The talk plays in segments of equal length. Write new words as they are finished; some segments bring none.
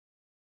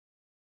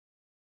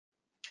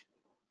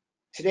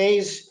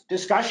Today's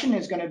discussion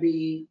is going to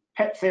be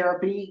pet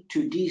therapy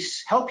to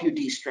help you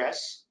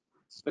de-stress,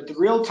 but the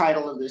real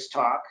title of this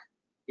talk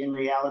in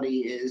reality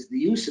is the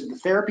use of the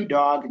therapy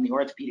dog in the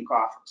orthopedic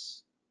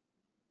office.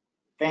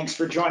 Thanks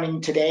for joining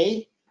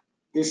today.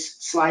 This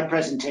slide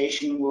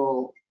presentation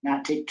will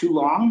not take too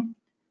long.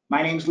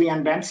 My name is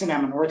Benson.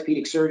 I'm an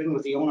orthopedic surgeon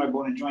with the Illinois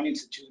Bone and Joint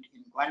Institute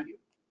in Glenview.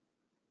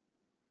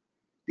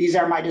 These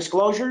are my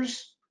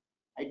disclosures.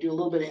 I do a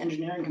little bit of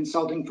engineering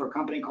consulting for a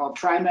company called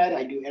TriMed.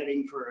 I do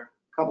editing for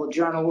a couple of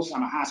journals.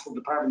 I'm a hospital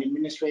department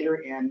administrator,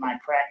 and my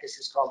practice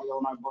is called the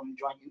Illinois Bone and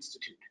Joint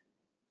Institute.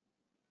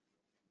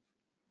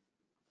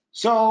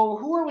 So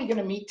who are we going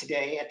to meet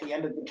today at the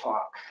end of the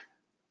talk?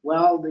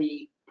 Well,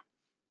 the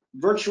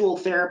virtual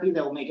therapy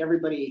that will make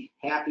everybody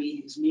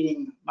happy is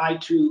meeting my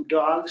two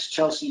dogs,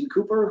 Chelsea and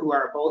Cooper, who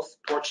are both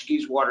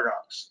Portuguese water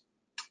dogs.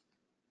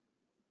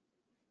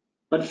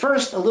 But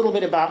first, a little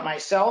bit about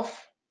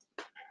myself.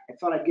 I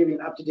thought I'd give you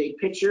an up-to-date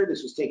picture.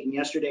 This was taken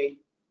yesterday.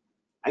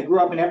 I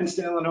grew up in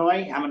Evanston,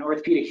 Illinois. I'm an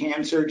orthopedic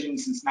hand surgeon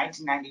since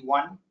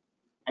 1991.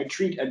 I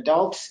treat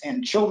adults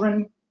and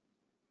children.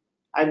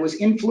 I was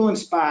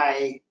influenced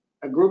by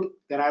a group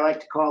that I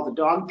like to call the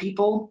dog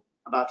people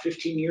about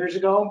 15 years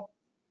ago.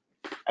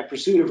 I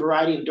pursued a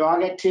variety of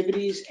dog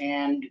activities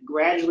and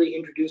gradually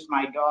introduced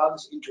my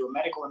dogs into a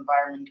medical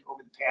environment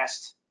over the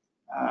past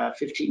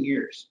 15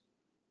 years.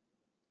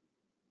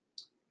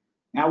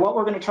 Now, what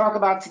we're going to talk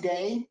about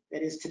today,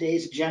 that is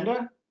today's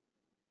agenda,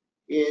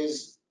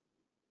 is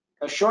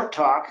a short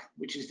talk,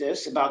 which is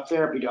this, about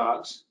therapy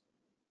dogs.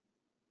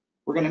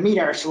 We're going to meet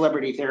our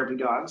celebrity therapy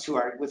dogs who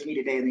are with me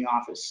today in the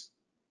office.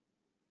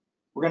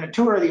 We're going to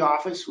tour the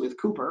office with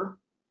Cooper.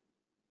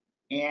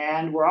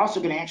 And we're also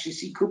going to actually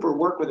see Cooper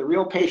work with a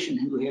real patient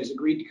who has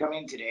agreed to come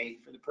in today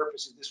for the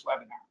purpose of this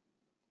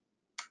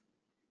webinar.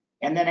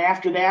 And then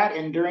after that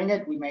and during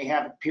it, we may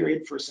have a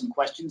period for some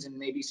questions and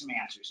maybe some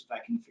answers if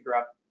I can figure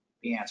out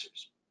the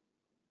answers.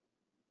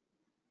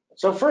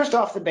 So first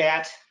off the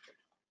bat,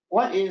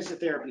 what is a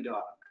therapy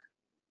dog?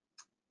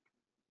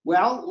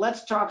 Well,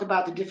 let's talk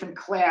about the different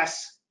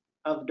class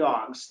of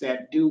dogs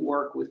that do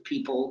work with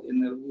people in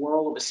the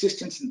world of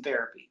assistance and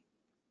therapy.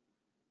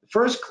 The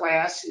first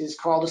class is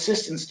called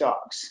assistance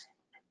dogs.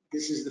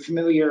 This is the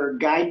familiar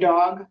guide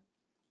dog,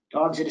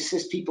 dogs that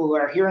assist people who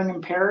are hearing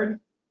impaired,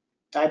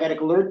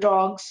 diabetic alert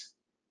dogs,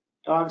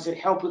 dogs that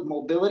help with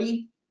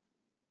mobility,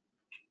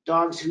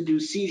 dogs who do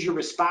seizure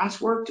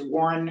response work to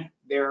warn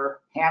their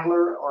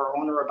handler or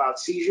owner about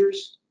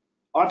seizures,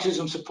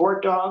 autism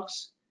support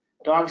dogs,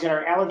 dogs that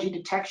are allergy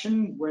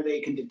detection, where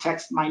they can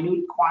detect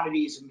minute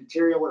quantities of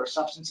material or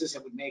substances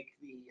that would make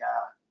the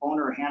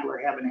owner or handler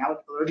have an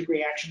allergic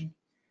reaction,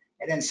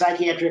 and then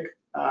psychiatric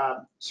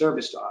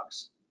service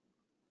dogs.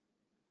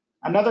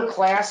 Another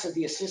class of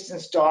the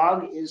assistance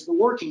dog is the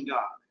working dog.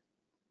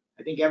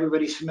 I think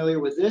everybody's familiar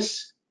with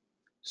this.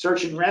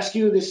 Search and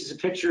rescue. This is a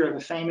picture of a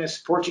famous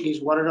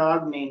Portuguese water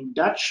dog named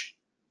Dutch,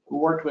 who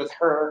worked with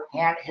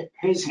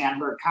his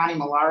handler, Connie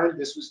Millard.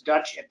 This was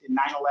Dutch at the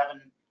 9/11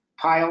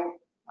 pile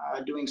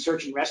doing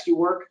search and rescue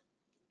work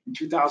in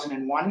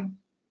 2001.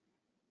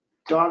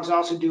 Dogs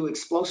also do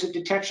explosive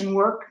detection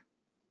work,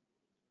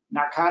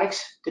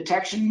 narcotics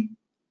detection,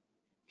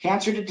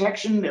 cancer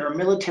detection. There are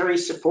military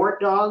support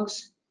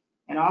dogs,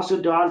 and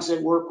also dogs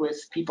that work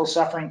with people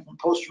suffering from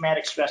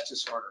post-traumatic stress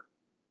disorder.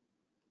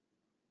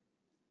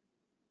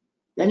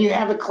 Then you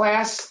have a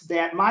class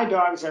that my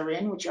dogs are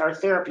in, which are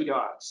therapy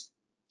dogs.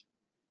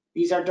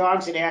 These are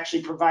dogs that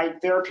actually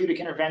provide therapeutic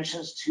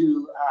interventions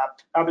to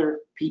other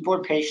people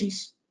or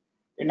patients.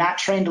 They're not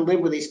trained to live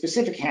with a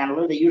specific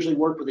handler. They usually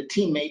work with a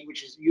teammate,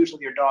 which is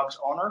usually their dog's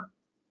owner.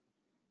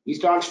 These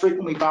dogs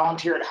frequently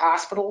volunteer at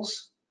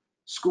hospitals,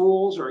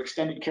 schools, or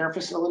extended care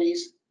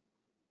facilities.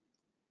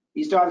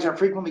 These dogs are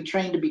frequently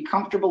trained to be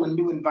comfortable in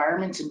new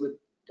environments and with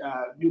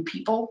new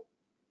people.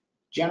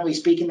 Generally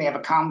speaking, they have a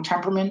calm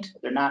temperament.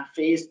 They're not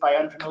fazed by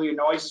unfamiliar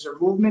noises or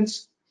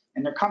movements,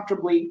 and they're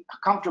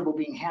comfortable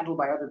being handled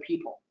by other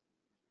people.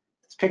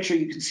 This picture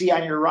you can see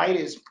on your right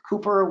is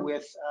Cooper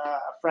with a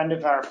friend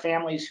of our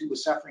family's who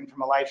was suffering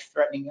from a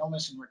life-threatening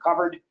illness and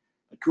recovered.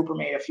 But Cooper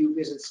made a few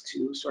visits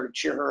to sort of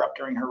cheer her up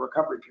during her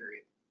recovery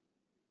period.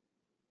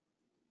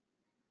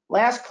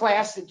 Last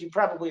class that you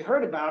probably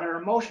heard about are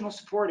emotional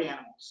support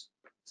animals,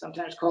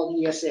 sometimes called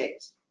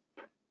ESAs.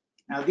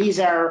 Now, these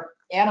are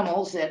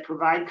animals that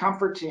provide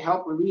comfort to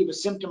help relieve a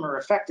symptom or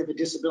effect of a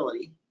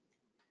disability.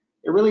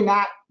 They're really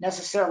not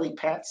necessarily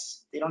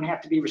pets. They don't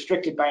have to be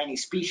restricted by any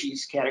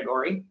species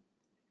category.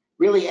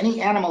 Really, any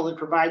animal that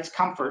provides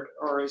comfort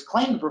or is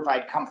claimed to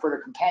provide comfort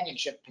or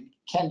companionship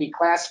can be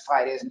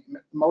classified as an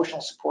emotional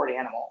support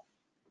animal.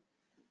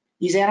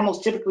 These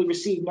animals typically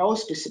receive no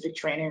specific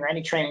training or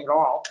any training at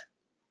all.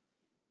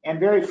 And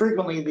very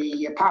frequently,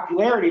 the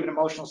popularity of an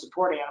emotional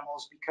support animal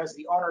is because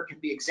the owner can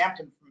be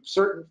exempted from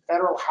certain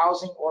federal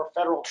housing or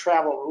federal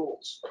travel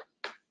rules.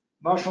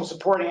 Emotional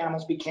support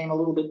animals became a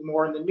little bit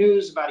more in the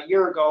news about a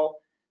year ago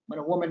when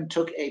a woman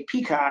took a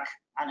peacock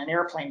on an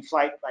airplane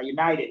flight by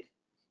United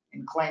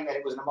and claimed that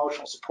it was an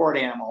emotional support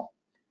animal.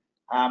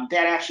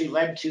 That actually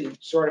led to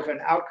sort of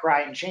an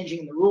outcry and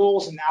changing the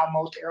rules, and now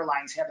most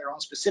airlines have their own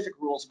specific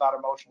rules about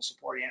emotional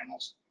support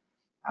animals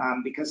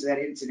because that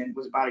incident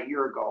was about a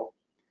year ago.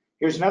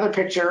 Here's another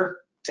picture.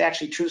 It's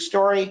actually a true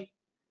story.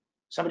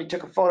 Somebody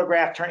took a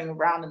photograph turning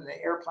around in the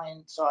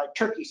airplane, saw a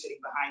turkey sitting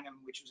behind him,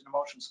 which was an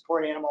emotional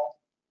support animal.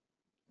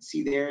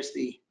 See, there's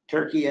the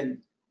turkey, and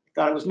I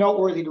thought it was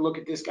noteworthy to look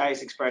at this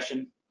guy's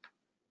expression.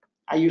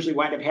 I usually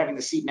wind up having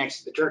the seat next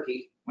to the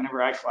turkey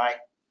whenever I fly.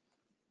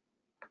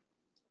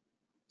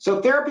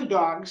 So therapy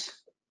dogs,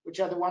 which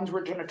are the ones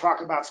we're going to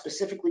talk about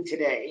specifically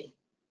today,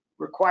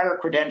 require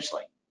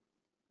credentialing.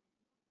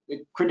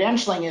 The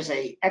credentialing is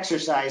a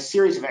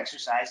series of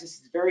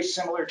exercises. It's very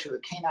similar to the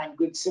Canine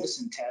Good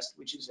Citizen test,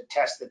 which is a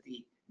test that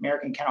the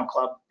American Kennel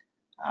Club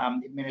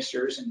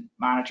administers and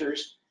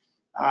monitors.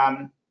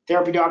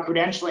 Therapy dog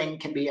credentialing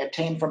can be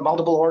obtained from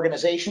multiple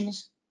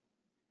organizations.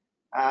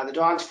 The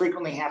dogs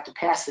frequently have to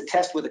pass the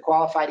test with a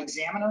qualified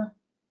examiner.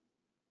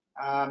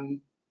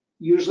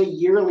 Usually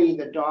yearly,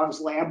 the dog's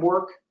lab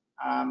work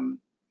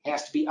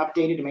has to be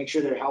updated to make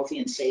sure they're healthy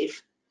and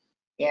safe.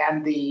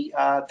 And the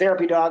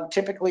therapy dog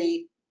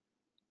typically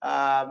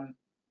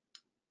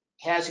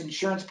has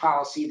insurance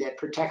policy that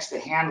protects the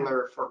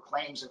handler for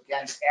claims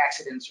against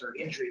accidents or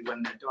injury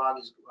when the dog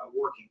is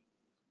working.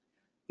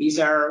 These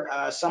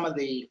are some of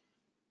the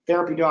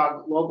therapy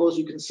dog logos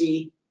you can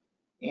see.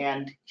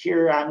 And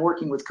here I'm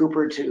working with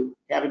Cooper to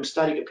have him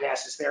study to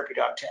pass his therapy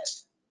dog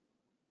test.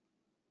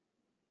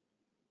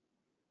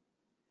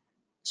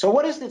 So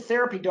what is the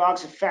therapy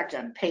dog's effect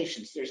on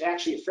patients? There's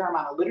actually a fair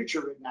amount of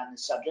literature written on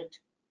this subject.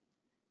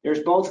 There's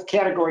both a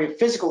category of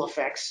physical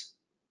effects,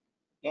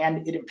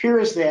 and it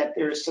appears that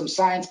there's some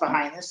science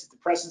behind this, that the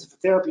presence of a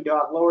therapy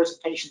dog lowers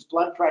the patient's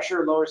blood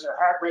pressure, lowers their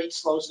heart rate,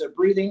 slows their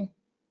breathing,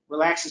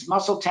 relaxes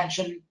muscle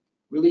tension,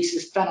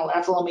 releases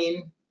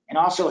phenylethylamine, and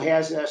also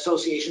has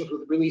associations with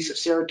the release of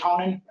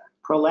serotonin,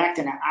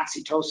 prolactin, and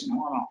oxytocin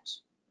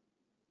hormones.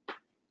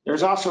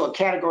 There's also a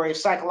category of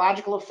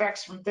psychological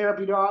effects from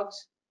therapy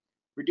dogs.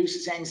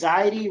 Reduces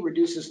anxiety,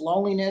 reduces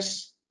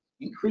loneliness,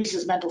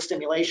 increases mental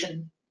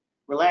stimulation,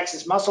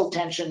 relaxes muscle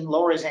tension,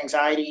 lowers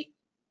anxiety,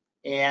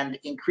 and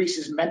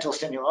increases mental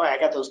stimulation. I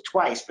got those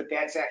twice, but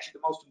that's actually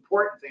the most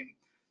important thing.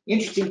 The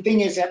interesting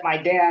thing is that my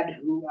dad,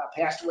 who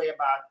passed away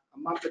about a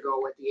month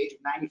ago at the age of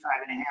 95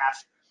 and a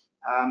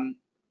half,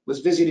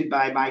 was visited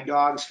by my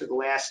dogs for the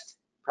last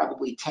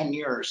probably 10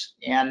 years.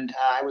 And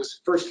I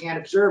was firsthand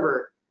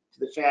observer to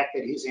the fact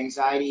that his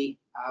anxiety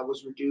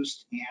was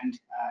reduced, and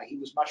he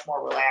was much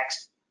more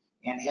relaxed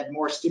and had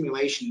more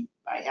stimulation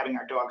by having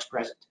our dogs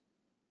present.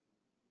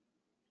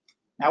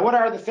 Now, what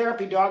are the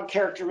therapy dog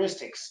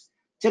characteristics?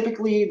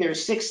 Typically,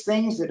 there's 6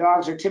 things. The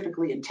dogs are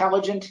typically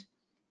intelligent,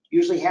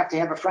 usually have to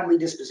have a friendly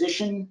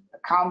disposition, a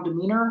calm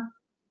demeanor.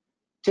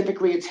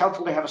 Typically, it's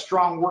helpful to have a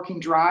strong working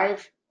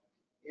drive.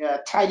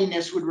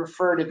 Tidiness would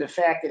refer to the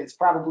fact that it's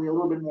probably a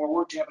little bit more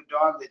work to have a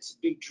dog that's a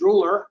big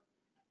drooler.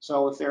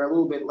 So if they're a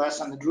little bit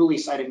less on the drooly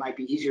side, it might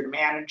be easier to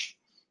manage.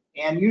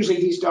 And usually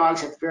these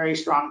dogs have very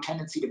strong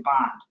tendency to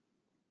bond.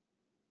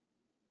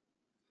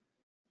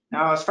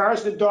 Now, as far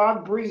as the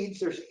dog breeds,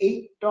 there's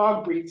 8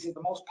 dog breeds,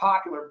 the most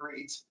popular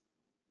breeds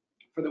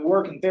for the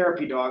work and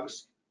therapy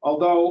dogs,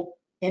 although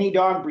any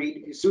dog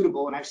breed is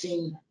suitable, and I've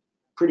seen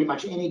pretty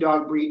much any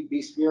dog breed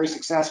be very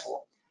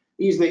successful.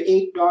 These are the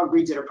 8 dog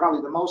breeds that are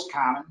probably the most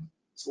common.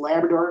 It's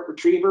Labrador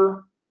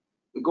Retriever,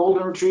 the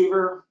Golden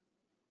Retriever,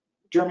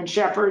 German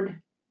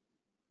Shepherd,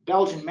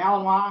 Belgian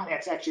Malinois,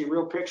 that's actually a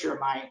real picture of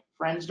my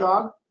friend's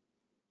dog,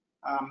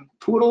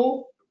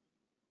 Poodle,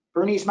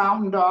 Bernese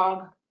Mountain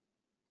Dog,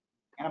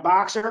 and a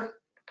Boxer,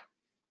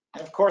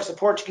 and of course the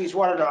Portuguese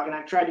Water Dog. And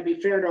I've tried to be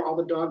fair to all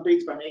the dog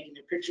breeds by making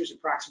their pictures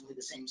approximately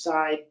the same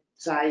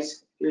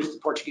size. Here's the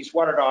Portuguese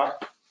Water Dog.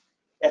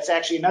 That's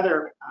actually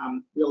another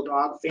real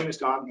dog, famous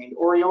dog named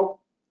Oreo.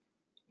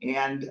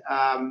 And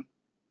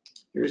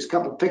here's a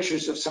couple of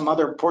pictures of some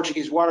other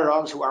Portuguese water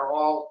dogs who are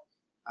all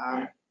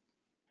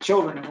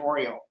children of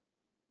Oreo.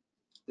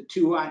 The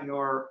 2 on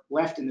your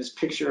left in this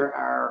picture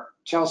are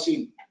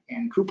Chelsea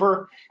and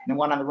Cooper, and the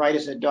one on the right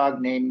is a dog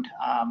named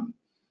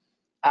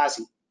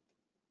Ozzy.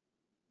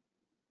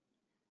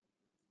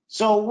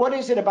 So what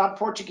is it about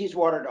Portuguese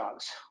water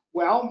dogs?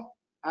 Well,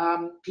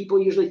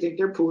 people usually think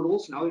they're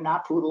poodles. No, they're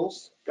not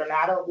poodles. They're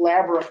not a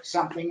Labrador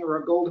something or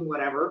a golden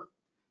whatever.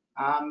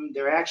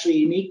 They're actually a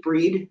unique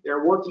breed.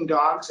 They're working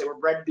dogs. They were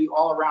bred to be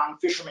all-around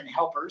fishermen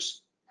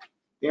helpers.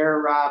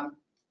 Their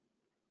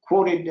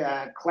quoted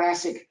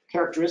classic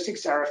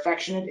characteristics are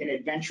affectionate and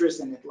adventurous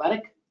and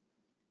athletic,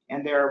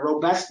 and they're a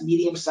robust,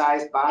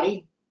 medium-sized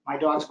body. My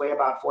dogs weigh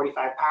about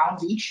 45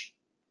 pounds each.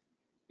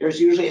 There's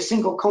usually a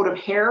single coat of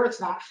hair. It's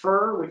not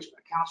fur, which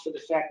accounts for the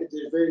fact that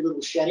there's very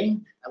little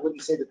shedding. I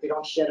wouldn't say that they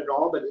don't shed at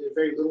all, but there's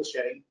very little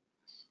shedding.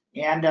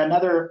 And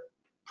another,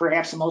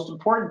 perhaps the most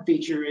important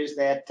feature is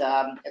that,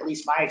 at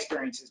least my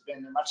experience has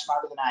been, they're much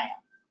smarter than I am.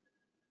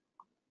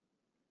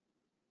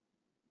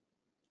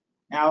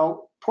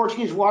 Now,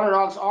 Portuguese water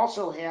dogs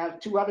also have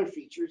 2 other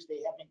features. They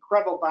have an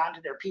incredible bond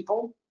to their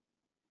people,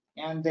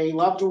 and they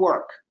love to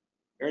work.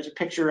 There's a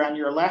picture on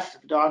your left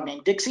of a dog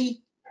named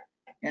Dixie.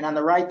 And on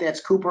the right,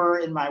 that's Cooper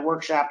in my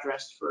workshop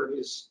dressed for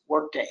his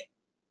work day.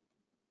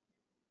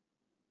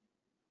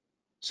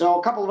 So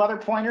a couple of other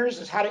pointers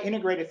is how to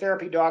integrate a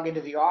therapy dog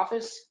into the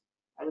office.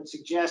 I would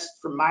suggest,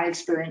 from my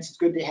experience, it's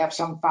good to have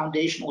some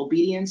foundational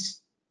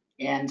obedience,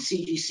 and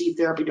CGC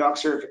therapy dog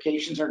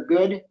certifications are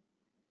good.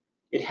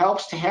 It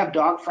helps to have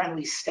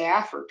dog-friendly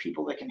staff or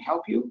people that can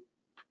help you.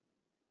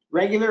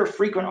 Regular,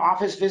 frequent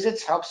office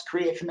visits helps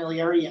create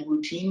familiarity and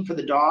routine for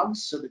the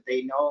dogs so that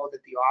they know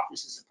that the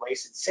office is a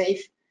place that's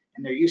safe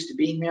and they're used to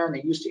being there and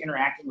they're used to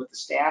interacting with the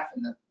staff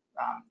and the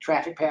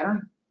traffic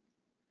pattern.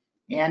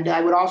 And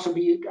I would also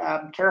be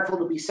careful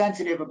to be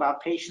sensitive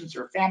about patients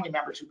or family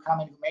members who come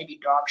in who may be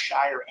dog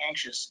shy or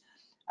anxious.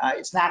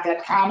 It's not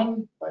that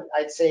common, but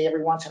I'd say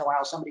every once in a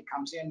while somebody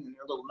comes in and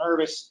they're a little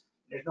nervous.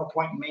 There's no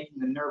point in making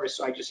them nervous,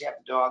 so I just have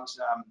the dogs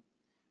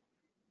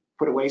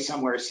put away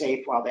somewhere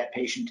safe while that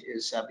patient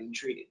is being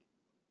treated.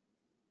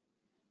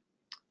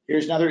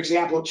 Here's another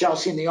example of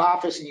Chelsea in the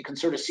office, and you can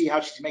sort of see how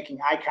she's making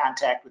eye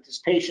contact with this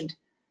patient.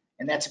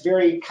 And that's a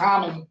very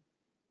common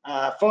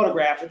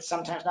photograph. It's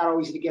sometimes not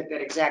always to get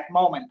that exact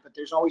moment, but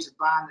there's always a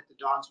bond that the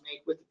dogs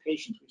make with the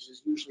patient, which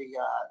is usually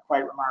quite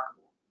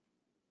remarkable.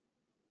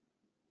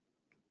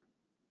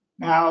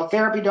 Now,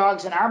 therapy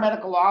dogs in our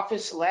medical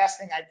office, the last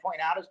thing I'd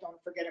point out is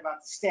don't forget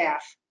about the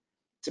staff.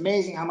 It's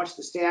amazing how much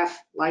the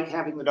staff like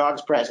having the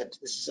dogs present.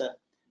 This is a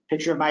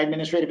picture of my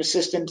administrative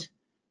assistant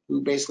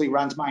who basically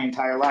runs my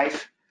entire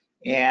life.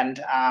 And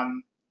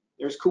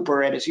there's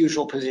Cooper at his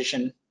usual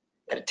position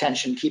at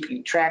attention,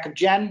 keeping track of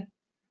Jen.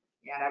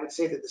 And I would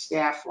say that the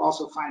staff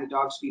also find the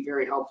dogs to be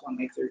very helpful and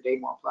make their day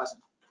more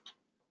pleasant.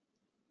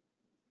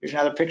 Here's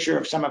another picture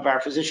of some of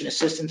our physician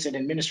assistants and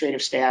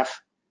administrative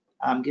staff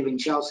giving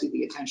Chelsea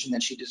the attention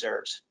that she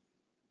deserves.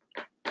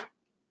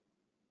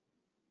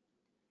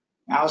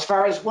 Now, as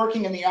far as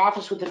working in the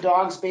office with the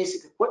dog's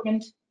basic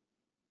equipment,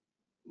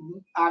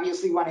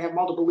 obviously you want to have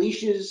multiple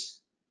leashes.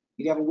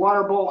 You have a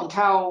water bowl and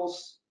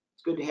towels.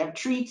 It's good to have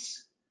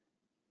treats.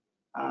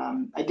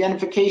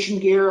 Identification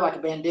gear like a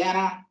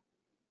bandana.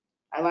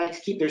 I like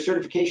to keep their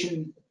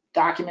certification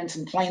documents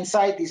in plain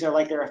sight. These are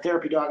like their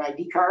therapy dog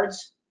ID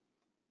cards.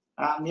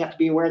 You have to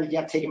be aware that you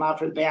have to take them out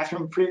for the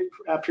bathroom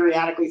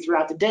periodically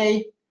throughout the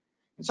day.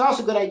 It's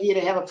also a good idea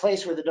to have a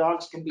place where the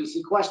dogs can be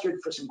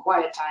sequestered for some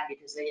quiet time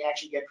because they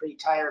actually get pretty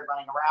tired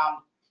running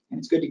around, and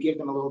it's good to give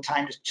them a little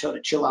time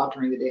to chill out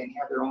during the day and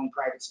have their own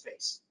private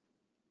space.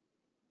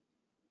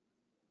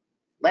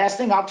 Last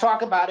thing I'll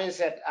talk about is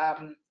that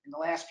in the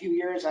last few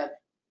years, I've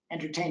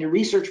entertained a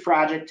research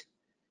project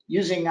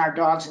using our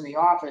dogs in the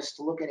office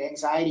to look at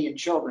anxiety in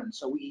children.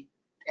 So we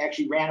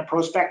actually ran a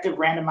prospective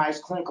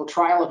randomized clinical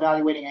trial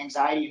evaluating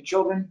anxiety in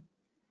children.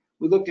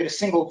 We looked at a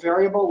single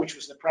variable, which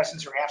was the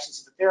presence or absence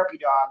of the therapy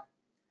dog.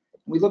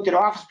 We looked at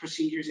office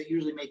procedures that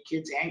usually make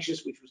kids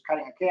anxious, which was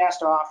cutting a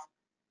cast off,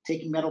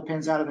 taking metal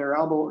pins out of their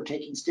elbow, or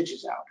taking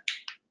stitches out.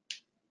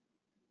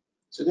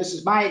 So this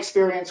is my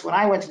experience when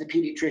I went to the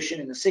pediatrician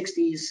in the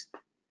 60s,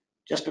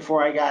 just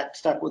before I got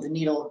stuck with a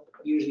needle. I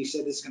usually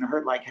said this is going to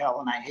hurt like hell,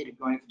 and I hated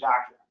going to the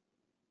doctor.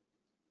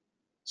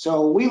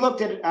 So we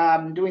looked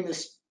at doing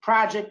this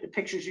project. The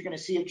pictures you're going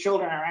to see of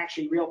children are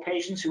actually real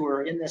patients who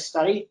were in this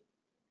study.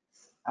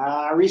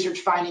 Our research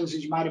findings,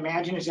 as you might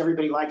imagine, is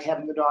everybody liked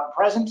having the dog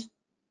present.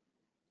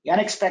 The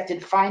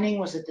unexpected finding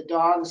was that the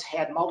dogs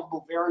had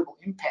multiple variable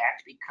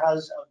impact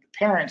because of the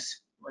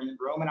parents who were in the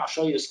room, and I'll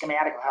show you a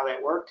schematic of how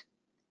that worked.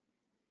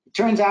 It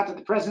turns out that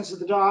the presence of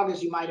the dog,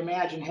 as you might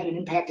imagine, had an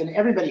impact on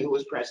everybody who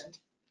was present.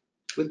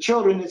 With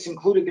children, this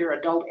included their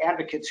adult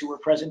advocates who were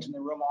present in the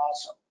room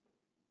also.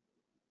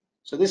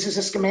 So this is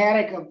a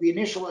schematic of the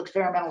initial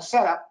experimental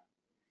setup.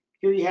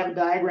 Here you have a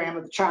diagram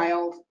of the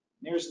child.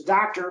 There's the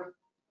doctor.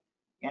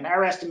 And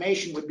our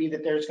estimation would be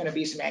that there's going to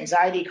be some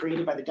anxiety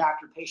created by the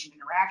doctor-patient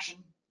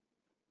interaction.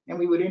 And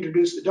we would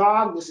introduce the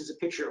dog. This is a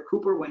picture of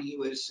Cooper when he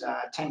was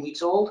 10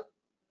 weeks old.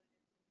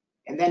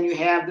 And then you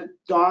have the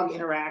dog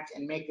interact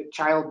and make the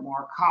child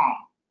more calm.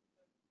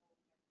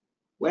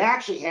 What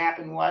actually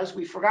happened was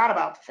we forgot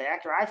about the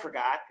fact, or I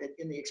forgot, that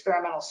in the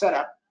experimental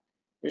setup,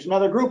 there's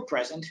another group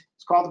present.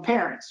 It's called the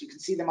parents. You can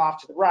see them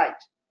off to the right.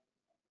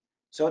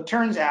 So it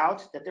turns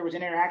out that there was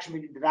an interaction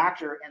between the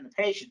doctor and the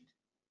patient.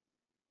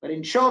 But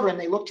in children,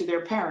 they look to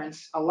their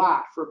parents a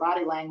lot for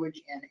body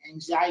language and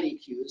anxiety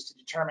cues to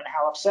determine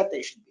how upset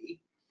they should be.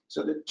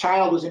 So the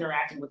child was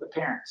interacting with the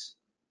parents.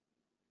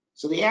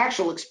 So the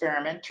actual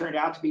experiment turned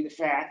out to be the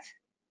fact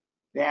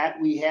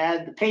that we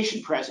had the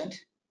patient present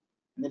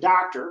and the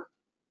doctor.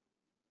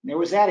 And there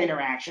was that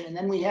interaction. And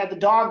then we had the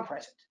dog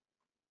present.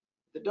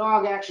 The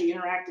dog actually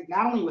interacted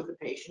not only with the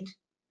patient,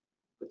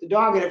 but the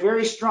dog had a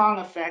very strong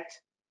effect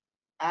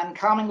on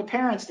calming the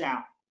parents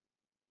down.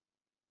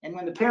 And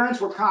when the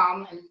parents were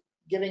calm and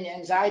giving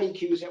anxiety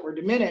cues that were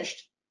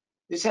diminished,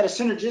 this had a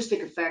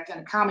synergistic effect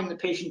on calming the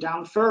patient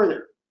down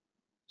further.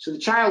 So the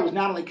child was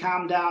not only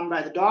calmed down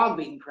by the dog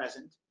being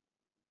present,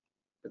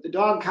 but the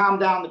dog calmed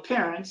down the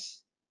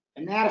parents,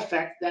 and that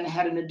effect then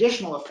had an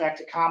additional effect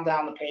to calm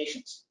down the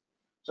patients.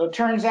 So it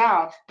turns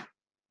out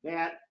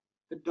that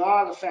the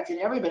dog affected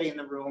everybody in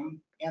the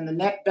room, and the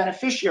net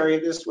beneficiary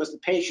of this was the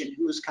patient,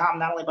 who was calmed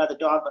not only by the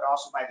dog, but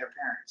also by their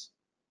parents.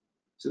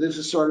 So this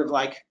was sort of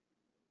like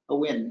a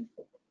win.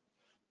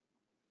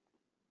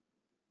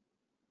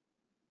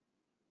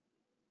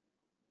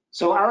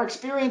 So our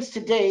experience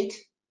to date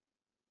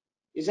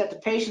is that the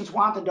patients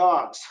want the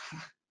dogs.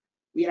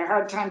 We had a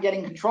hard time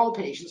getting control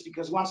patients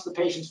because once the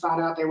patients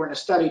found out they were in a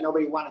study,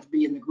 nobody wanted to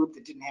be in the group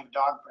that didn't have a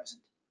dog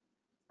present.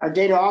 Our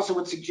data also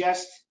would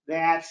suggest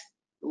that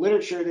the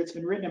literature that's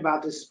been written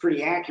about this is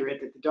pretty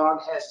accurate, that the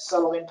dog has a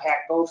subtle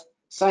impact both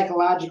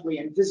psychologically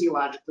and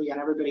physiologically on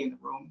everybody in the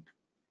room.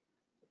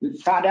 We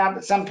found out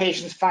that some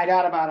patients find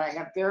out about I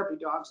have therapy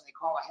dogs and they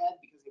call ahead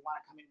because they want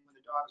to come in when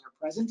the dogs are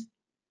present.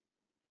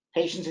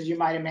 Patients, as you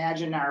might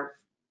imagine, are,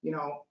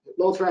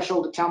 low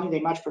threshold to tell me they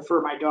much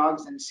prefer my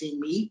dogs than seeing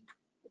me.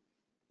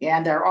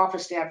 And our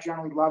office staff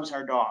generally loves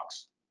our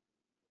dogs.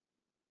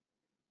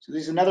 So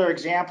this is another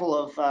example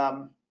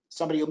of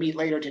somebody you'll meet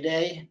later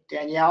today,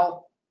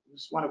 Danielle,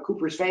 who's one of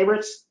Cooper's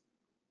favorites.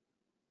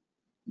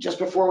 Just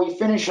before we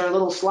finish our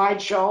little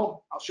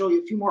slideshow, I'll show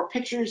you a few more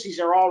pictures. These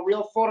are all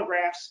real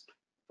photographs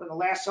from the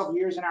last several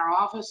years in our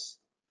office.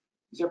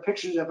 These are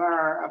pictures of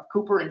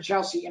Cooper and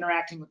Chelsea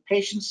interacting with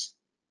patients.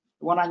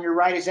 The one on your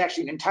right is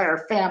actually an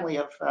entire family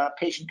of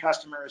patient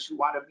customers who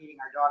wound up meeting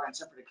our dog on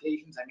separate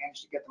occasions. I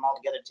managed to get them all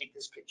together to take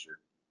this picture.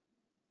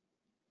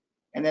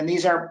 And then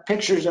these are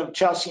pictures of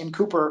Chelsea and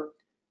Cooper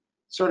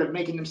sort of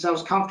making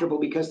themselves comfortable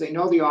because they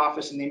know the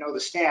office and they know the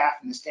staff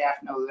and the staff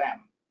know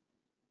them.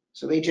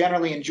 So they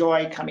generally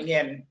enjoy coming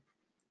in,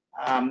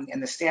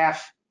 and the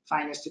staff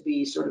find this to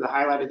be sort of the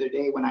highlight of their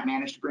day when I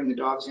manage to bring the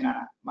dogs in on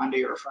a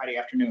Monday or a Friday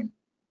afternoon.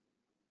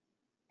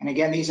 And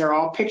again, these are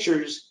all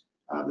pictures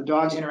of the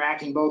dogs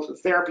interacting both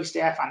with therapy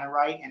staff on the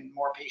right and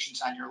more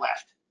patients on your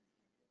left.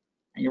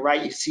 On your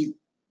right, you see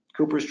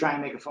Cooper's trying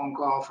to make a phone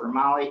call for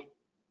Molly.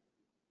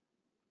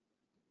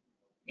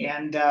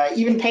 And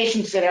even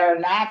patients that are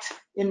not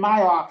in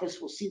my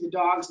office will see the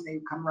dogs and they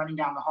come running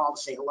down the hall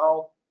to say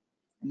hello.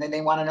 And then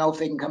they want to know if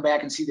they can come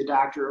back and see the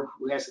doctor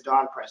who has the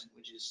dog present,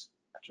 which is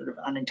sort of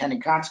an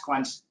unintended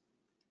consequence.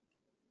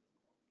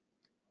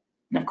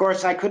 And of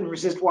course, I couldn't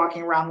resist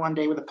walking around one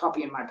day with a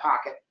puppy in my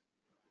pocket,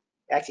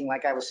 acting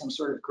like I was some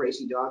sort of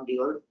crazy dog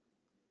dealer.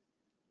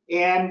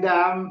 And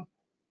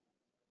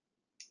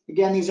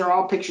again, these are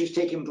all pictures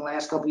taken in the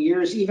last couple of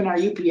years. Even our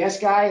UPS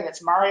guy,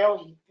 that's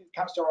Mario, he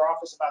comes to our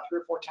office about 3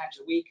 or 4 times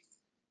a week.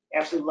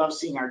 Absolutely loves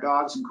seeing our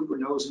dogs, and Cooper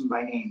knows him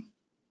by name.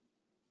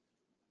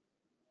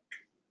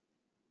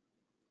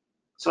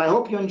 So I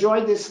hope you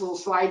enjoyed this little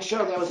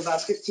slideshow. That was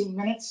about 15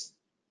 minutes.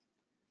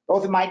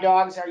 Both of my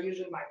dogs are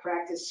usually my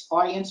practice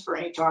audience for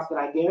any talk that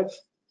I give.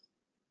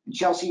 And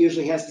Chelsea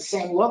usually has the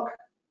same look.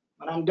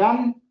 When I'm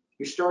done,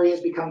 your story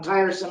has become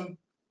tiresome.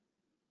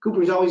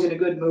 Cooper's always in a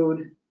good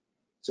mood,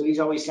 so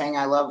he's always saying,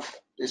 I love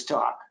this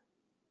talk.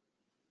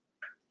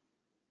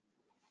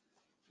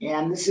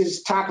 And this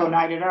is taco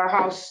night at our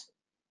house.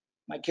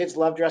 My kids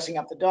love dressing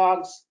up the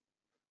dogs.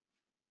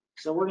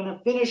 So we're going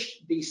to finish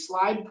the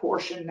slide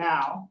portion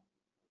now.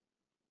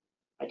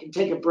 I can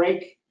take a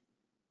break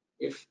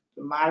if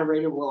the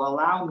moderator will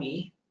allow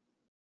me.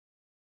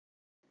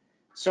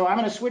 So I'm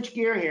going to switch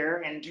gear here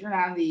and turn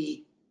on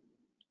the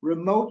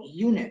remote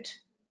unit.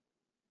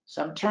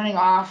 So I'm turning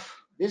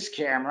off this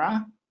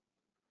camera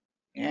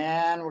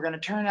and we're going to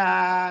turn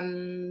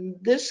on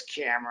this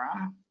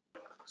camera.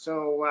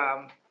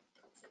 So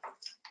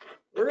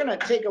we're going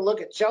to take a look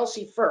at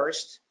Chelsea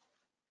first.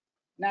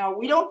 Now,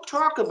 we don't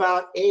talk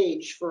about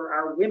age for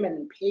our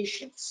women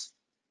patients.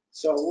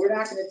 So we're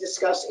not going to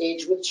discuss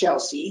age with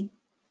Chelsea.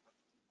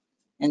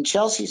 And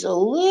Chelsea's a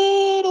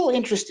little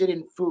interested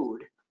in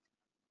food.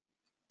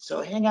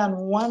 So hang on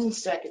 1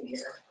 second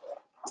here.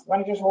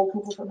 Want to just hold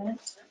Cooper for a minute?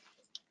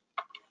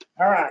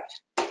 All right.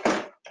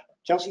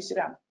 Chelsea, sit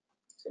down.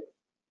 Sit.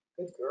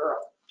 Good girl.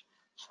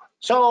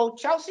 So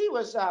Chelsea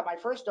was my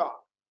first dog.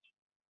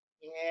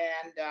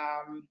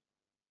 And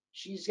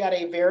she's got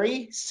a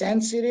very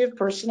sensitive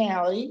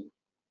personality.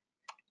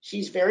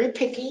 She's very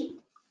picky.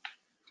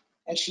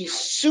 And she's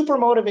super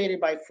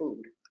motivated by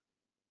food.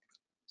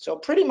 So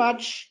pretty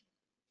much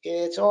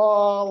it's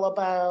all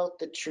about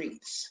the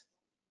treats.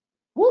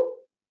 Whoop.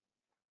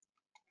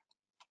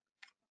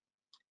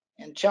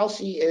 And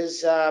Chelsea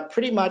is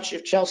pretty much,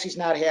 if Chelsea's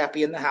not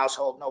happy in the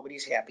household,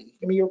 nobody's happy.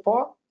 Give me your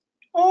paw.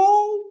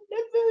 Oh,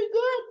 that's very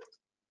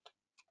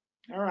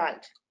good. All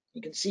right.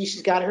 You can see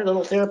she's got her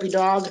little therapy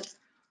dog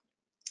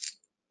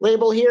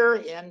label here,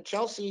 and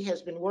Chelsea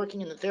has been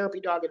working in the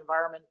therapy dog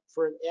environment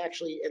for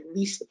actually at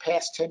least the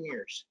past 10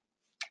 years.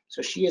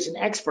 So she is an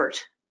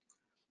expert.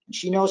 And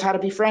she knows how to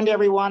befriend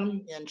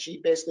everyone, and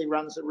she basically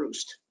runs the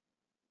roost.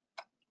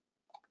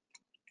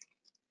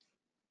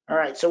 All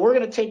right, so we're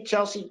going to take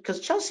Chelsea,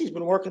 because Chelsea's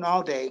been working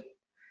all day,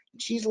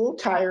 and she's a little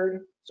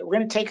tired. So we're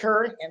going to take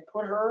her and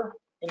put her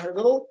in her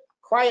little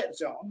quiet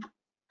zone.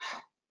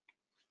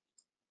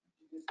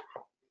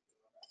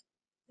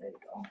 There you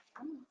go.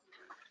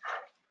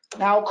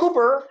 Now,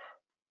 Cooper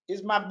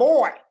is my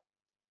boy.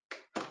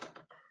 And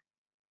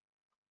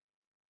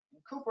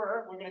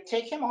Cooper we're going to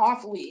take him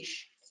off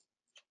leash.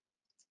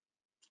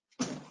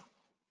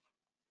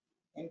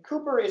 And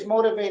Cooper is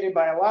motivated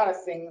by a lot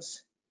of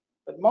things,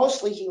 but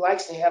mostly he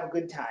likes to have a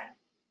good time.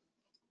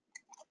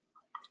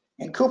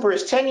 And Cooper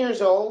is 10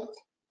 years old,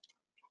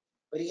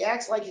 but he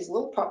acts like his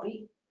little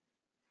puppy.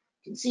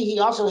 You can see he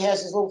also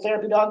has his little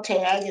therapy dog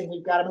tag, and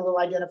we've got him a little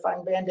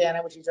identifying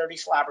bandana, which he's already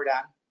slobbered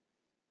on.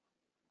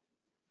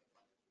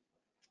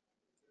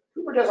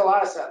 Cooper does a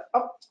lot of stuff.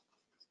 Up.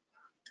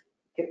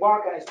 Can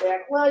walk on his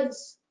back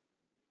legs.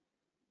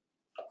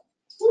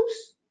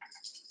 Whoops.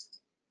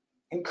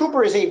 And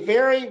Cooper is a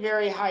very,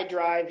 very high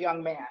drive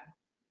young man.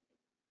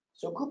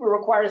 So Cooper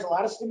requires a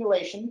lot of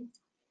stimulation.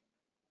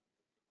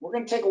 We're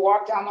going to take a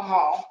walk down the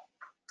hall.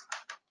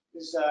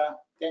 Is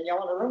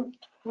Danielle in the room?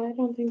 I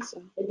don't think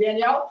so. Hey,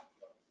 Danielle?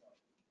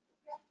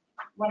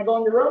 You want to go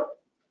in your room?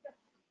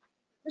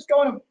 Just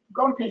go in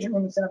the patient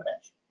room and sit on the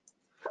bench.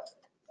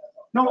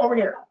 No, over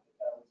here.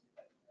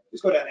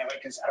 Just go down that way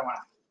because I don't want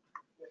to.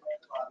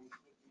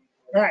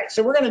 All right,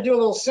 so we're going to do a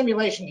little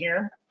simulation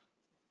here.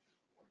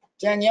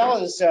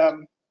 Danielle is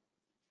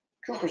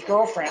Cooper's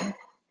girlfriend.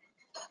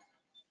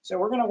 So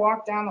we're going to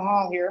walk down the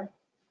hall here.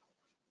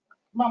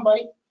 Come on,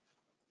 buddy.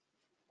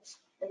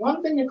 And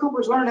one thing that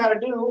Cooper's learned how to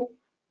do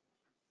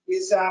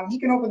is he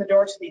can open the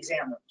doors to the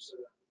exam rooms,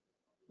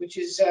 which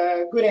is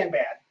good and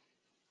bad.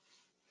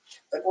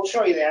 But we'll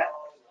show you that.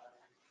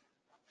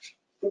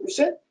 Cooper,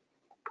 sit.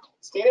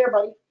 Stay there,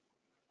 buddy.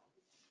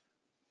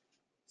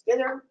 Stay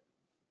there.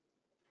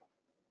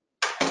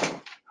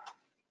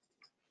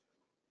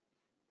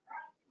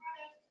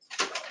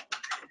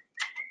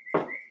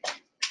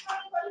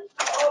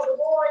 Oh, good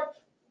boy.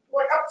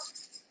 Boy, up.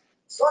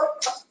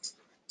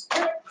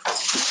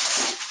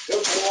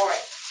 Good boy.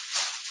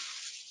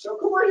 So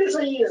Cooper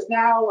usually is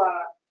now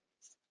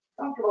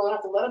comfortable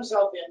enough to let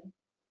himself in.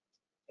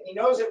 And he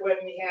knows that when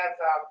we have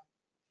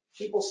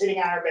people sitting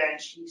on our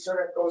bench, he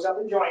sort of goes up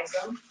and joins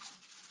them.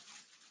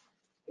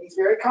 He's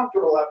very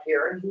comfortable up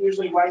here, and he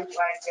usually likes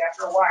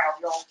after a while,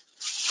 he'll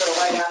sort of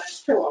lie down on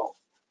his pillow.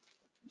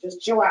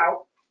 Just chill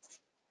out.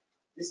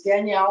 This is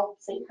Danielle.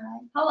 Say hi.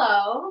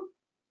 Hello.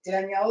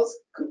 Danielle's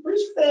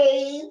Cooper's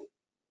fave.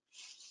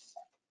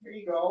 There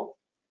you go.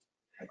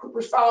 And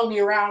Cooper's following me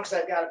around because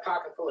I've got a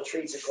pocket full of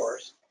treats, of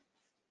course.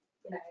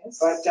 Nice.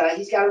 But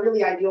he's got a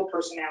really ideal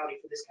personality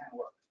for this kind of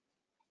work.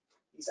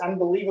 He's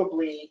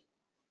unbelievably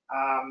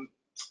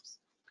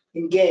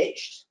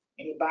engaged,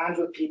 and he bonds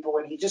with people,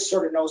 and he just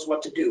sort of knows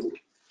what to do.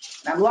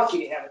 And I'm lucky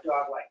to have a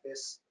dog like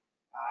this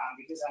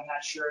because I'm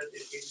not sure that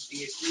it would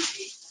be as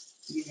easy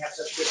to even have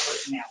such a good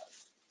personality.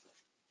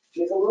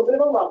 He has a little bit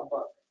of a love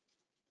bug.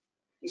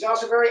 He's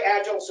also very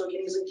agile, so he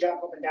can easily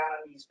jump up and down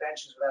on these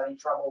benches without any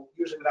trouble,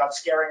 usually without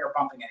scaring or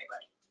bumping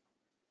anybody.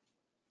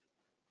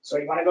 So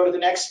you want to go to the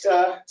next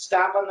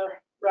stop on the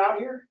route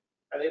here?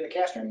 Are they in the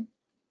cast room?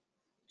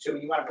 So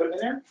you want to put them in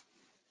there?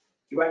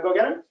 You want to go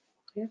get them?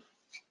 Yeah.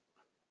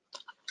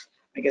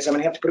 I guess I'm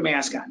going to have to put a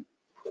mask on.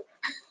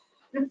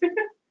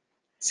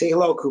 Say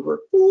hello, Cooper.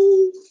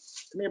 Ooh.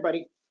 Come here,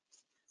 buddy.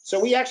 So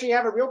we actually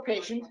have a real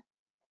patient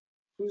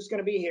who's going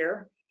to be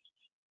here.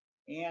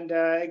 And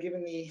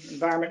given the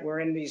environment we're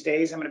in these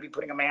days, I'm going to be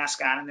putting a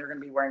mask on, and they're going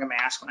to be wearing a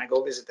mask when I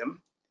go visit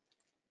them.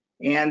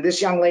 And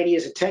this young lady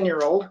is a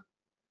 10-year-old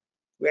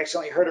who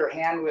accidentally hurt her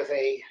hand with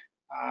a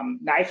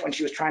knife when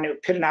she was trying to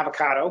pit an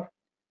avocado.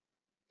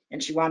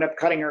 And she wound up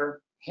cutting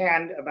her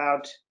hand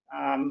about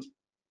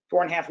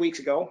 4.5 weeks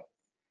ago.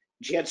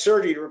 She had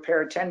surgery to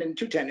repair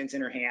two tendons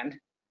in her hand.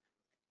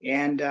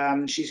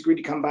 And she's agreed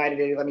to come by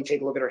today to let me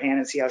take a look at her hand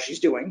and see how she's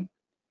doing.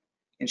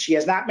 And she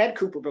has not met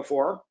Cooper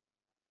before,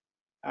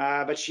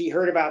 but she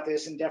heard about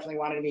this and definitely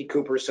wanted to meet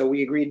Cooper. So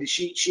we agreed,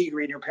 she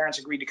agreed, and her parents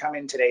agreed to come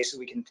in today so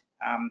we can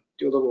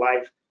do a little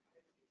live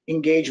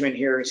engagement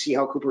here and see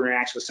how Cooper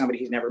interacts with somebody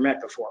he's never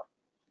met before.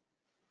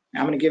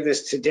 Now I'm going to give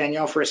this to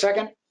Danielle for a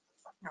second.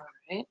 All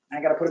right.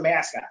 I got to put a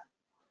mask on.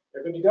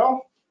 They're good to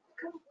go?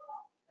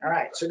 All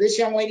right. So this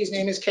young lady's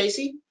name is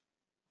Casey.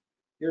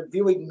 You're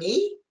viewing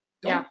me?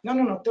 Yeah.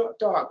 No,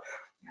 dog.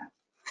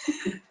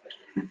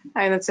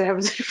 Hi, that's what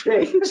happens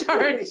when you put me in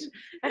charge.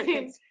 I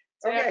mean, that's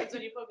what Okay. happens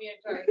when you put me in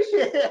charge.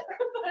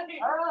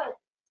 All right.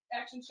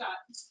 Action shot.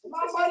 Come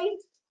on, buddy.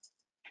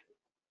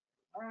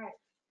 All right.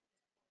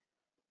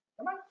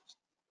 Come on.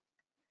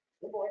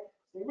 Good boy.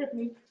 Stay with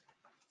me.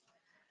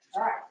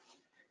 All right.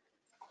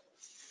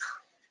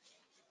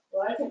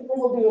 Well, I think what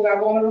we'll do is I'll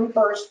go in the room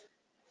first.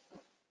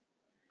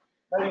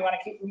 Then you want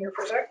to keep him here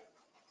for a sec?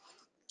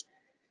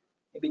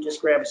 Maybe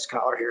just grab his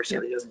collar here so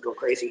he doesn't go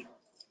crazy.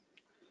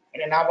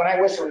 And then now when I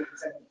whistle, you can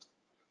say,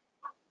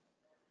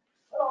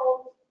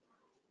 hello.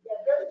 You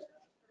got good?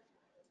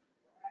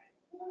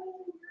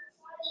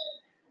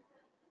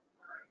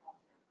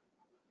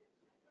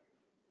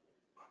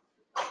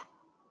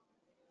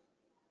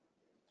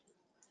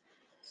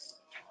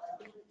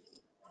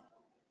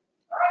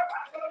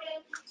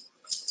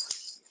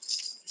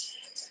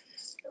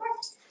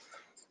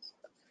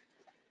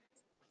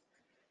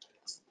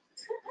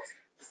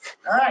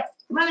 All right,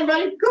 come on,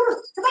 everybody.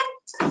 Cooper, come on.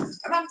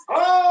 Come on.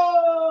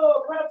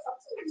 Oh, come on.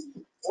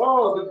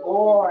 Whoa, good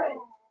boy.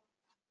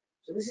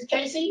 So this is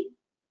Casey.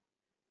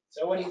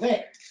 So what do you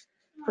think?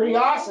 Pretty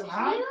awesome,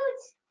 huh?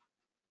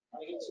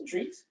 Want to get some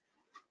treats?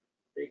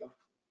 There you go.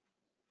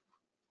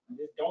 And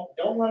just don't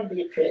let him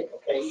be a pig,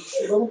 okay? He's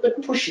a little bit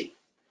pushy.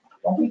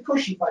 Don't be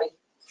pushy, buddy.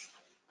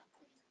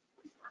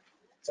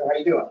 So how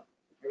you doing?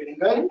 Everything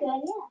good? I'm good,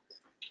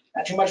 yeah.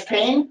 Not too much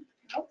pain?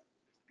 Nope.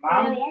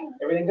 Mom, Yeah.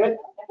 everything good?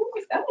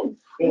 Everything's good.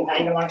 Good. Now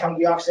you're gonna want to come to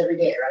the office every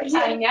day, right?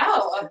 I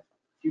know.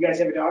 You guys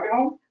have a dog at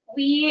home?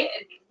 We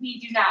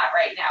do not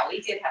right now. We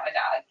did have a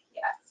dog,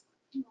 yes.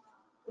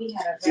 We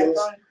had a Feels-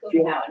 red bone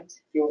feel- coonhound,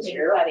 Feels big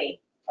hair?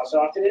 buddy. How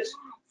soft it is?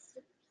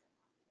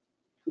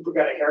 Cooper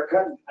got a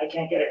haircut. I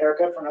can't get a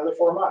haircut for another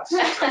 4 months. So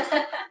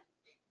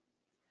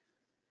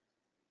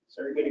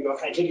we're good to go.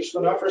 Can I take your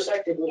spoon out for a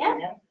sec? Take a look Yeah.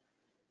 again.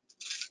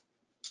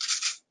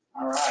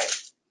 All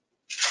right.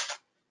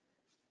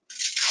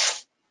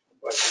 Good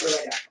boy. Sit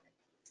right down.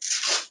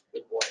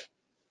 Good boy.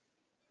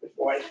 Good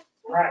boy.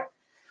 All right.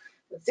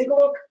 Let's take a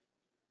look.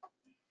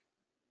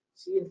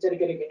 See, instead of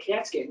getting a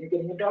cat skin, you're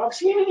getting a dog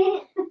skin.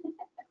 Let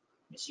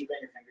me see you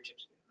bend your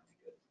fingertips.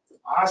 Good.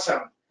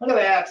 Awesome. Look at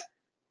that.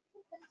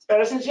 It's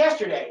better since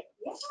yesterday.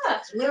 Yeah,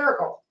 It's a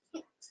miracle.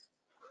 that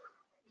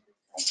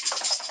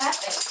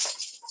thing.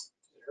 Does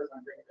it hurt when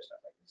I bring your wrist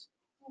up like this?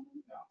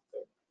 No.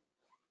 Good.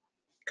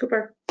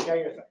 Cooper. Yeah,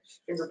 your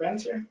finger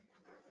bends here.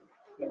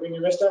 Can I bring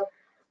your wrist up?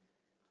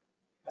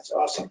 That's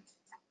awesome.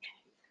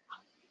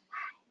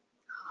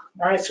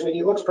 All right, sweetie,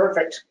 it looks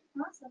perfect.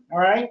 Awesome. All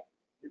right,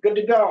 you're good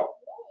to go.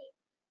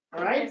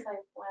 All right? There's like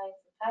flies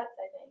and pets,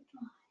 I think.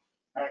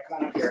 All right, come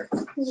on up here.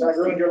 So I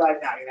ruined your life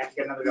now. You're gonna have to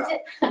get another dog.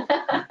 I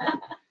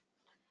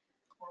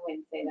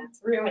wouldn't say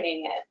that's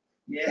ruining it.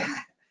 Yeah.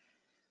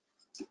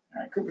 All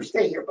right, Cooper,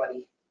 stay here,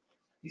 buddy.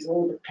 He's a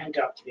little bit pent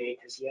up today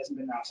because he hasn't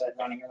been outside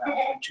running around.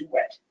 It's been too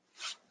wet.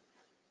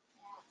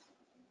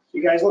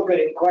 You guys look good.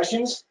 Any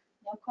questions?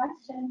 No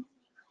question.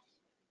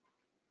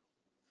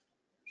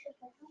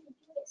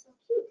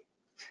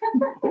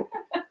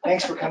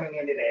 Thanks for coming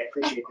in today. I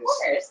appreciate Of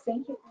this. course,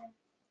 thank you for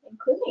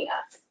including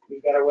us.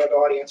 We've got a web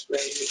audience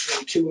ranging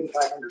between 200 and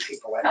 500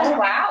 people. Oh,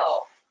 wow.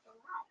 All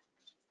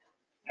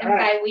And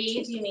right. by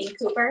we, do you mean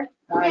Cooper?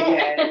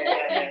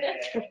 Yeah.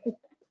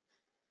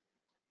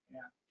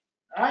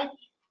 All right,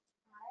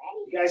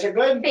 you guys are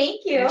good?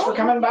 Thank you. Thanks for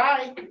coming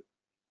by. All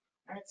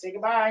right, say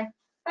goodbye.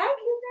 Bye, Cooper.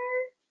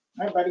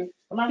 All right, buddy,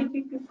 come on.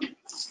 Yeah,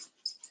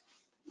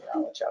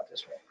 I'll let you out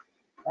this way.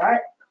 All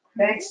right,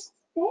 thanks.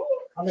 I'm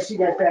gonna see you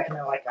guys back in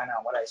like, I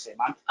know what I say,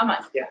 Mom. A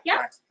month. Yeah.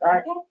 Yeah. All right. All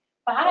right. Okay.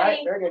 All right,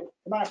 Bye. very good.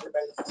 Come on,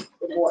 everybody.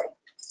 Good boy.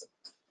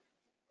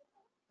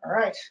 All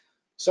right,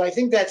 so I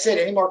think that's it.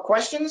 Any more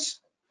questions?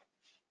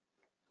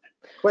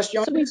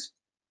 Questions?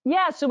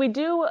 Yeah, so we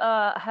do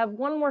have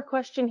one more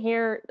question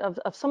here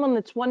of someone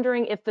that's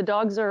wondering if the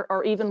dogs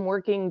are even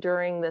working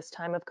during this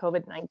time of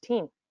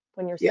COVID-19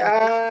 when you're seeing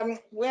patients. Yeah,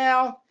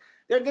 well,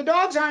 the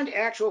dogs aren't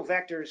actual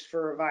vectors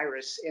for a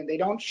virus, and they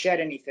don't shed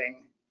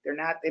anything. They're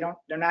not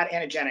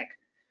antigenic.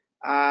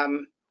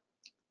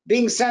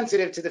 Being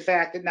sensitive to the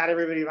fact that not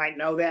everybody might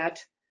know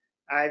that,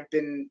 I've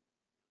been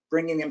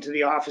bringing them to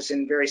the office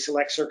in very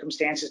select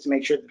circumstances to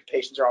make sure that the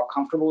patients are all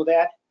comfortable with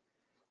that.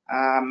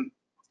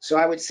 So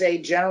I would say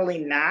generally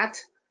not.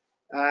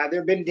 There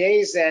have been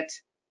days that,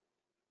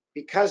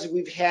 because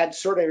we've had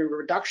sort of a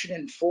reduction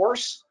in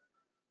force,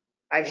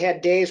 I've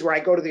had days where I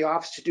go to the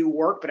office to do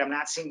work, but I'm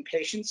not seeing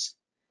patients.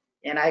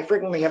 And I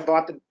frequently have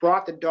brought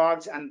the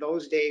dogs on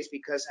those days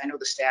because I know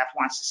the staff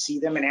wants to see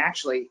them. And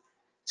actually,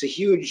 it's a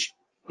huge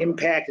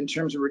impact in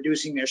terms of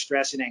reducing their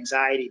stress and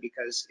anxiety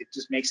because it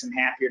just makes them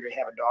happier to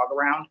have a dog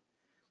around.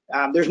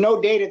 There's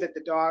no data that the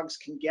dogs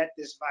can get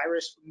this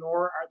virus,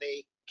 nor are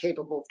they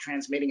capable of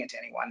transmitting it to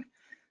anyone.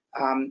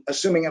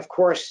 Assuming, of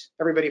course,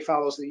 everybody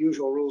follows the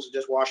usual rules of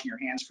just washing your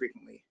hands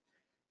frequently.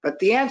 But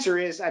the answer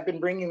is I've been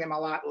bringing them a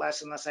lot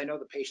less unless I know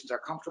the patients are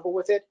comfortable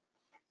with it.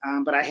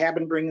 But I have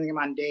been bringing them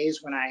on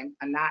days when I'm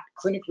not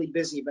clinically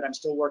busy, but I'm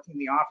still working in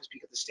the office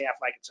because the staff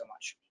like it so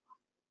much.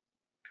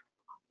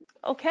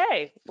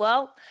 Okay,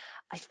 well,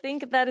 I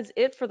think that is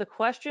it for the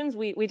questions.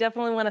 We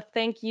definitely want to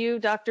thank you,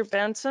 Dr.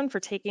 Benson, for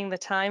taking the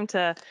time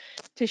to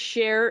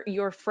share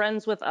your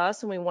friends with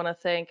us. And we want to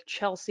thank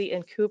Chelsea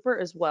and Cooper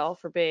as well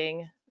for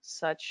being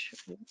such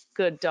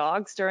good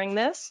dogs during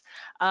this.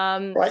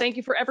 Thank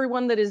you for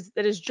everyone that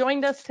has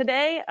joined us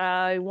today.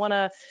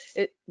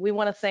 We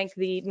want to thank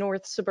the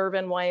North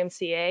Suburban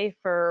YMCA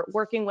for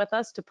working with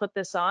us to put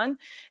this on.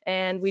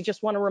 And we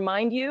just want to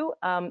remind you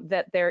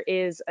that there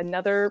is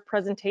another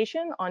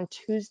presentation on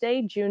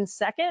Tuesday, June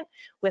 2nd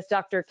with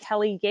Dr.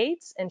 Kelly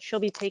Gates, and she'll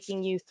be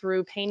taking you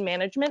through pain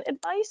management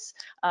advice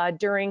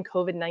during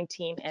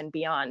COVID-19 and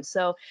beyond.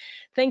 So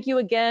thank you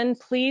again.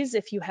 Please,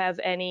 if you have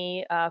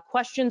any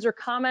questions or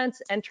comments,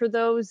 enter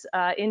those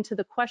into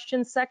the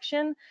questions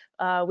section.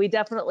 We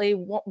definitely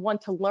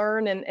want to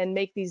learn and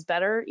make these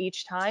better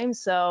each time.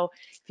 So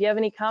if you have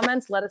any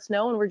comments, let us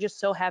know. And we're just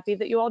so happy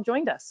that you all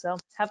joined us. So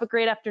have a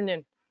great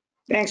afternoon.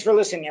 Thanks for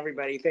listening,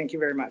 everybody. Thank you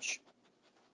very much.